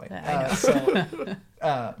me, by the way. I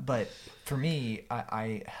know. But for me,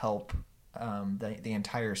 I help the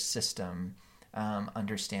entire system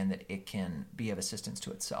understand that it can be of assistance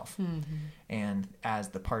to itself. And as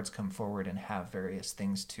the parts come forward and have various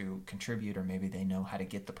things to contribute, or maybe they know how to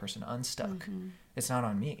get the person unstuck, it's not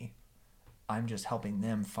on me. I'm just helping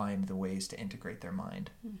them find the ways to integrate their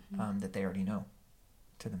mind that they already know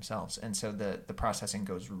to themselves. And so the processing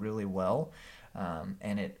goes really well,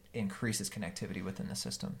 and it increases connectivity within the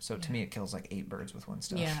system. So to me, it kills like 8 birds with one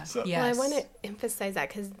stone. Yeah. So, Yes. Well, I want to emphasize that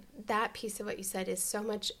because that piece of what you said is so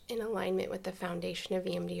much in alignment with the foundation of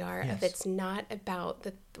EMDR. Yes. If it's not about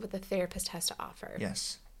what the therapist has to offer.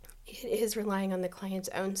 Yes. It is relying on the client's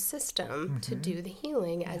own system to do the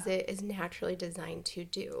healing as it is naturally designed to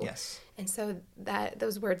do. Yes. And so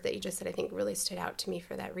those words that you just said, I think really stood out to me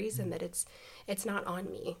for that reason, that it's not on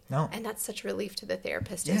me. No. And that's such relief to the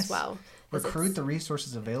therapist Yes. as well. as Recruit it's- the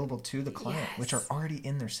resources available to the client, which are Yes. already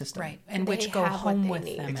in their system. Right. And They which go have what home they with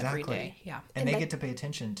need. them Exactly. every day. Yeah. And And they that- get to pay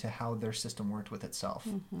attention to how their system worked with itself.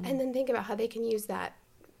 And then think about how they can use that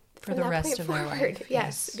For from the that rest point of their forward. life.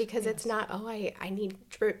 Yes, because it's not, I need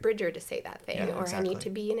Bridger to say that thing, Yeah, or I exactly. need to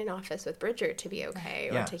be in an office with Bridger to be okay,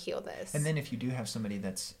 or Yeah. to heal this. And then if you do have somebody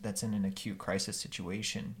that's in an acute crisis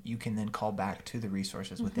situation, you can then call back to the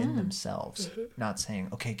resources within themselves, not saying,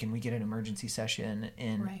 okay, can we get an emergency session?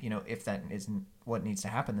 And, Right. if that isn't what needs to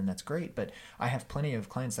happen, then that's great. But I have plenty of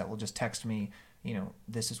clients that will just text me,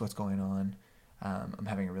 this is what's going on. I'm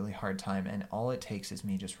having a really hard time. And all it takes is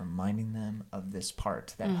me just reminding them of this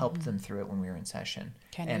part that helped them through it when we were in session.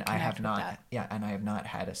 Can you and I have connect with not, that? and I have not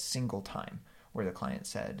had a single time where the client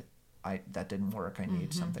said, that didn't work. I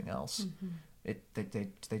need something else.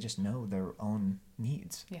 They just know their own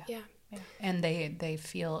needs. Yeah. yeah. Yeah. And they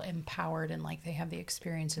feel empowered and like they have the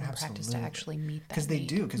experience and the practice to Absolutely. actually meet that Because they need.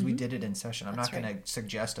 do, because we did it in session. I'm That's not going to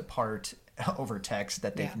suggest a part over text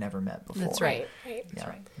that they've Yeah. never met before. That's right. Right. Yeah.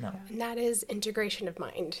 right. No. And that is integration of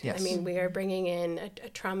mind. Yes. I mean, we are bringing in a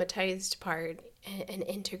traumatized part and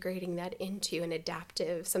integrating that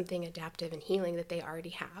into something adaptive and healing that they already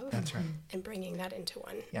have. That's right. And bringing that into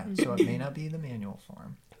one. Yeah. So it may not be the manual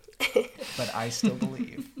form, but I still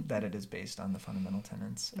believe that it is based on the fundamental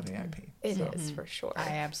tenets of AIP. It is for sure. I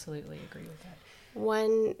absolutely agree with that.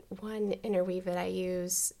 One interweave that I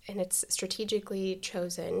use, and it's strategically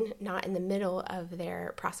chosen, not in the middle of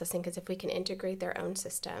their processing, because if we can integrate their own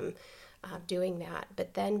system, doing that,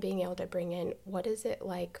 but then being able to bring in, what is it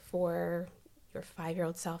like for your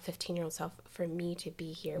 5-year-old self, 15-year-old self, for me to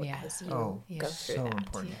be here Yeah. as you Oh, go through so that.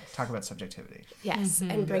 important. Talk about subjectivity. Yes,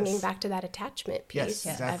 and bringing back to that attachment Yes, piece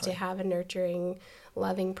of exactly. to have a nurturing,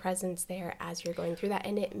 loving presence there as you're going through that.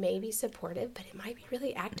 And it may be supportive, but it might be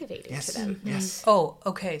really activating Yes. to them. Yes. Oh,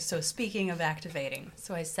 okay. So speaking of activating,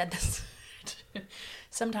 so I said this.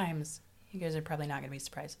 Sometimes, you guys are probably not going to be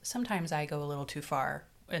surprised. Sometimes I go a little too far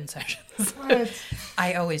in sessions. What?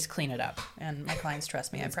 I always clean it up, and my clients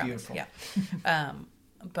trust me. That's I promise. beautiful. Yeah.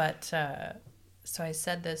 So I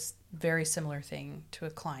said this very similar thing to a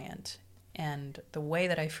client, and the way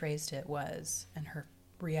that I phrased it was, and her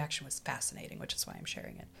reaction was fascinating, which is why I'm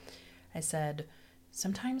sharing it. I said,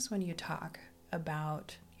 sometimes when you talk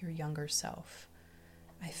about your younger self,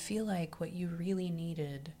 I feel like what you really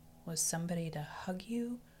needed was somebody to hug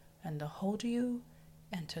you and to hold you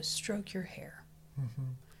and to stroke your hair.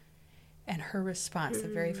 And her response, the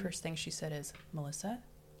very first thing she said is, Melissa,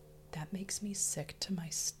 that makes me sick to my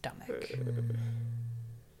stomach.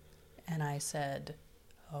 And I said,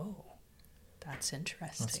 oh, that's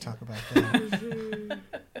interesting. Let's talk about that.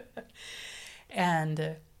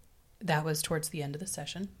 And that was towards the end of the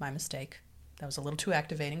session. My mistake. That was a little too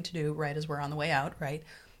activating to do right as we're on the way out, right?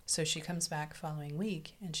 So she comes back following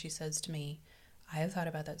week and she says to me, I have thought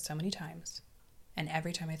about that so many times. And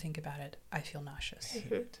every time I think about it, I feel nauseous.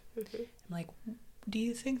 I'm like, do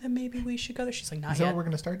you think that maybe we should go there? She's like, not Is that yet. what we're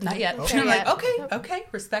going to start Not today? yet. Okay. And I'm like, Yet. okay,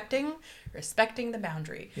 respecting the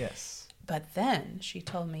boundary. Yes. But then she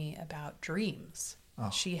told me about dreams. Oh.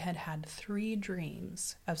 She had had 3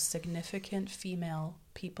 dreams of significant female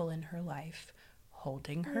people in her life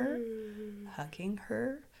holding her, hugging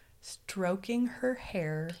her, stroking her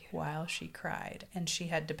hair while she cried. And she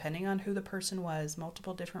had, depending on who the person was,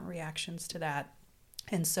 multiple different reactions to that.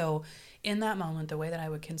 And so in that moment, the way that I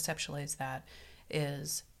would conceptualize that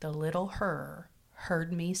is the little her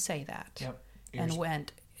heard me say that. Yep. And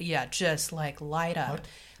went, yeah, just like light up. What?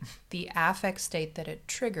 The affect state that it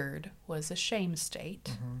triggered was a shame state.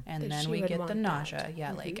 And That then she we would get the want nausea. that.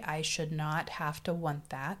 Yeah, like I should not have to want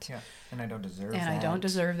that. Yeah. And I don't deserve And that. I don't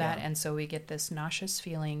deserve that. Yeah. And so we get this nauseous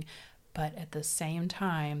feeling. But at the same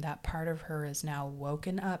time, that part of her is now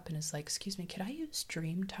woken up and is like, excuse me, could I use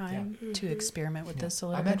dream time to experiment with this a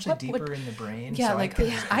little I'm bit? actually What deeper would- in the brain. Yeah, so like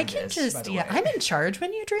I can just, I'm in charge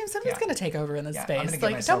when you dream. Something's going to take over in this space.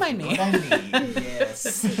 Like, don't mind me.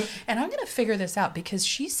 Yes. And I'm going to figure this out because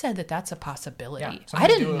she said that that's a possibility. Yeah, so I I'm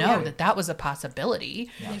gonna didn't do it know right. that that was a possibility.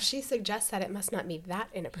 Yeah. If she suggests that, it must not be that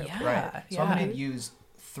inappropriate. Yeah. Right. So I'm going to use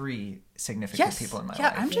 3 significant Yes. people in my yeah,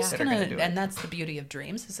 life. I'm just that are gonna do and it. that's the beauty of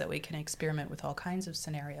dreams, is that we can experiment with all kinds of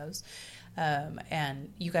scenarios.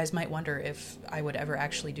 And you guys might wonder if I would ever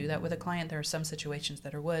actually do that with a client. There are some situations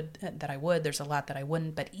that I would. There's a lot that I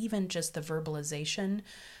wouldn't. But even just the verbalization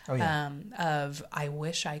of I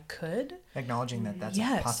wish I could. Acknowledging that that's a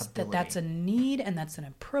Yes, possibility. that's a need and that's an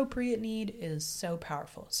appropriate need is so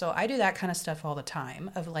powerful. So I do that kind of stuff all the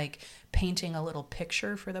time, of like painting a little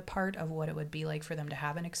picture for the part of what it would be like for them to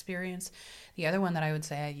have an experience. The other one that I would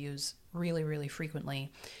say I use really, really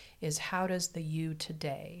frequently is, how does the you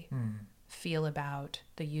today feel about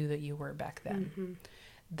the you that you were back then?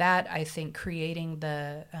 That, I think, creating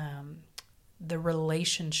the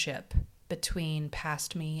relationship between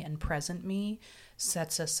past me and present me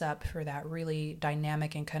sets us up for that really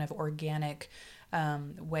dynamic and kind of organic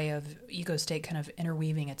way of ego state kind of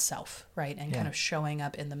interweaving itself, right? And kind of showing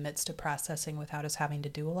up in the midst of processing without us having to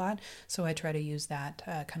do a lot. So I try to use that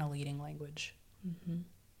kind of leading language.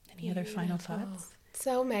 Any other final thoughts?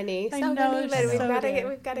 So many, I so know, many, it's but so good.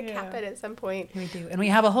 we've got to cap it at some point. We do. And we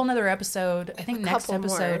have a whole nother episode. I think A next couple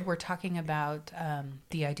episode more. we're talking about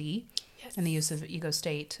DID and the use of ego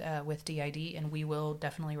state with DID. And we will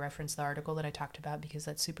definitely reference the article that I talked about because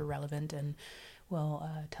that's super relevant. And we'll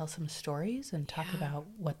tell some stories and talk about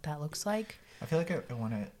what that looks like. I feel like I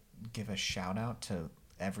want to give a shout out to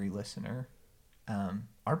every listener.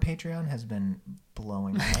 Our Patreon has been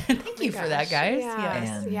blowing up. Thank you for that, guys.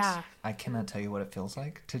 Yeah. And I cannot tell you what it feels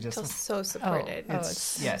like to just Feel so supported.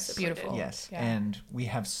 It's yes, beautiful. Yes. Yeah. And we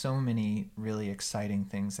have so many really exciting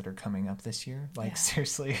things that are coming up this year. Like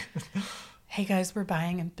seriously. Hey guys, we're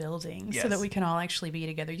buying a building so that Yes. we can all actually be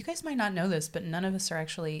together. You guys might not know this, but none of us are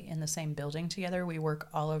actually in the same building together. We work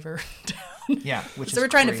all over town. Yeah, which is So we're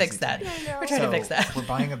trying to crazy fix that. me. We're trying to fix that. We're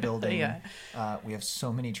buying a building. Yeah. We have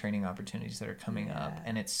so many training opportunities that are coming up,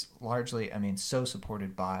 and it's largely, so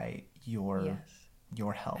supported by your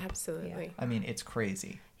help. Absolutely. I mean, it's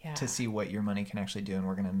crazy Yeah. to see what your money can actually do, and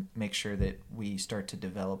we're going to make sure that we start to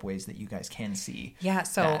develop ways that you guys can see. Yeah,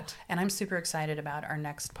 so, that. and I'm super excited about our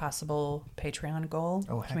next possible Patreon goal.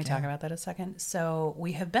 Oh, Can we heck talk yeah. about that a second? So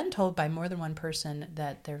we have been told by more than one person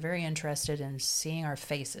that they're very interested in seeing our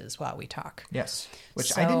faces while we talk. Yes,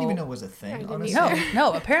 which I didn't even So- know was a thing, didn't honestly.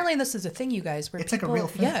 No, apparently this is a thing, you guys, where It's like a people, real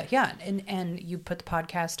thing. Yeah, and you put the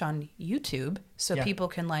podcast on YouTube so Yeah. people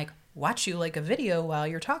can like watch you like a video while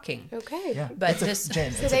you're talking. Okay. Yeah, But it's a- this-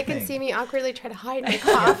 Jen, So it's they a can thing. see me awkwardly try to hide my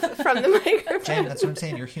cough from the microphone. Jen, that's what I'm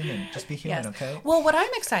saying. You're human. Just be human, Yes. okay? Well, what I'm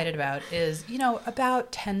excited about is,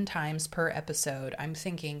 about 10 times per episode, I'm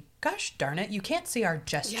thinking, gosh darn it, you can't see our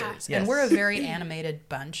gestures. Yeah. And Yes. we're a very animated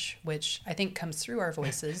bunch, which I think comes through our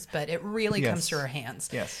voices, but it really comes Yes. through our hands.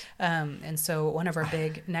 Yes. And so one of our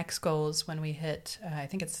big next goals when we hit, I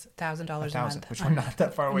think it's $1,000 a month. Which we're not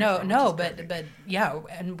that far away No, from. no, which is perfect. but yeah,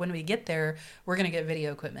 and when we get there, we're gonna get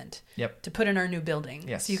video equipment. Yep. To put in our new building,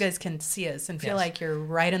 Yes. so you guys can see us and feel Yes. like you're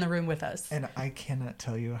right in the room with us. And I cannot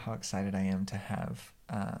tell you how excited I am to have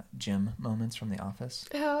Jim moments from The Office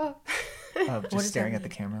Oh, of just does staring that at the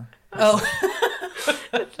camera. Oh,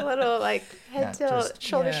 it's a little like head Yeah, tilt, just-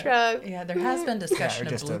 shoulder yeah. shrug. Yeah, there has been discussion or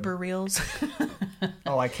of just a- blooper reels.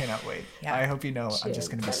 Oh, I cannot wait. Yeah. I hope you know I'm just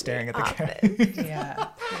going to be Jim's staring at the office. camera. Yeah.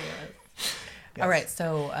 Yes. All right,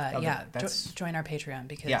 so Okay, yeah, that's- join our Patreon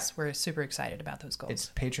because Yeah. we're super excited about those goals. It's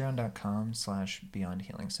patreon.com/Beyond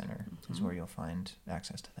Healing Center is where you'll find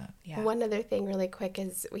access to that. yeah. One other thing really quick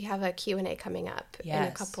is we have a Q&A coming up in a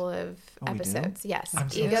Yes. couple of Oh, we do? episodes. Yes. I'm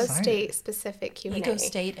so Ego excited. state specific Q&A. Ego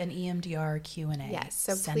State and EMDR Q&A. Yes,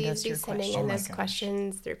 so Send please us be your sending questions. in Oh my those gosh.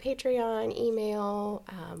 questions through Patreon, email,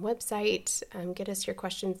 website. Get us your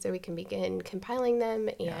questions so we can begin compiling them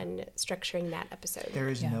and structuring that episode. There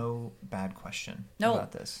is Yeah. no bad question question No.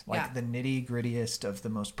 about this. Like the nitty grittiest of the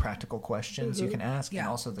most practical questions you can ask, and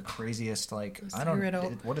also the craziest, like,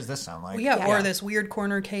 what does this sound like? Or this weird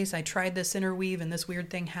corner case. I tried this interweave and this weird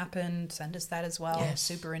thing happened. Send us that as well. Yes.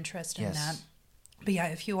 Super interested in that. But yeah,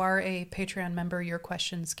 if you are a Patreon member, your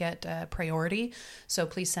questions get priority. So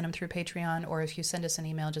please send them through Patreon, or if you send us an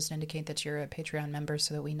email, just indicate that you're a Patreon member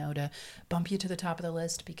so that we know to bump you to the top of the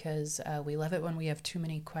list, because we love it when we have too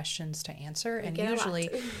many questions to answer. And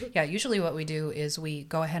usually what we do is we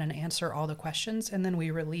go ahead and answer all the questions, and then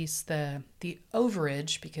we release the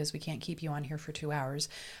overage, because we can't keep you on here for 2 hours.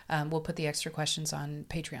 We'll put the extra questions on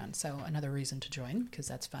Patreon. So another reason to join, because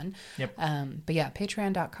that's fun. Yep. But yeah,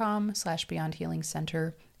 patreon.com/Beyond Healing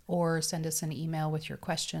Center, or send us an email with your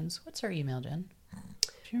questions. What's our email, Jen?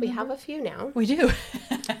 We have a few now. We do.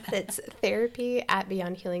 It's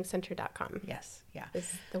therapy@beyondhealingcenter.com. Yes. Yeah.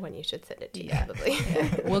 Is the one you should send it to, probably.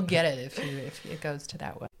 We'll get it if it goes to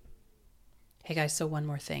that one. Hey guys, so one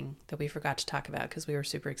more thing that we forgot to talk about, because we were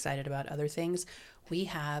super excited about other things. We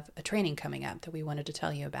have a training coming up that we wanted to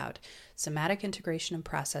tell you about. Somatic Integration and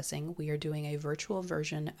Processing. We are doing a virtual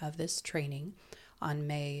version of this training on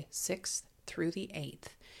May 6th through the 8th.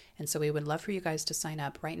 And so we would love for you guys to sign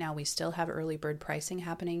up. Right now, we still have early bird pricing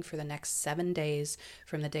happening for the next 7 days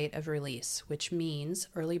from the date of release, which means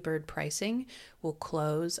early bird pricing will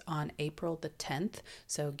close on April the 10th.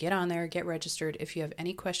 So get on there, get registered. If you have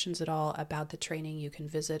any questions at all about the training, you can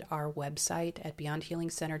visit our website at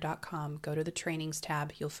beyondhealingcenter.com. Go to the trainings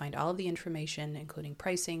tab. You'll find all of the information, including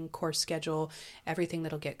pricing, course schedule, everything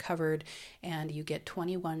that'll get covered. And you get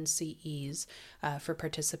 21 CEs for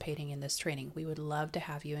participating in this training. We would love to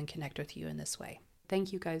have you and connect with you in this way.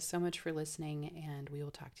 Thank you guys so much for listening, and we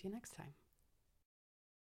will talk to you next time.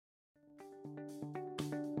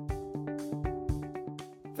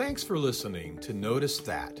 Thanks for listening to Notice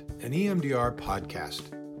That, an EMDR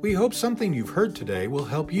podcast. We hope something you've heard today will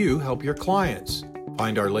help you help your clients.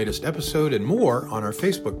 Find our latest episode and more on our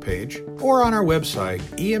Facebook page or on our website,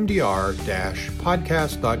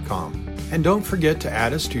 emdr-podcast.com. And don't forget to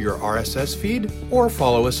add us to your RSS feed or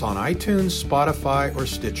follow us on iTunes, Spotify, or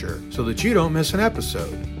Stitcher so that you don't miss an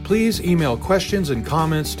episode. Please email questions and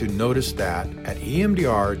comments to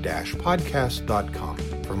noticethat@emdr-podcast.com.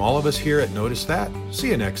 From all of us here at Notice That,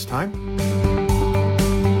 see you next time.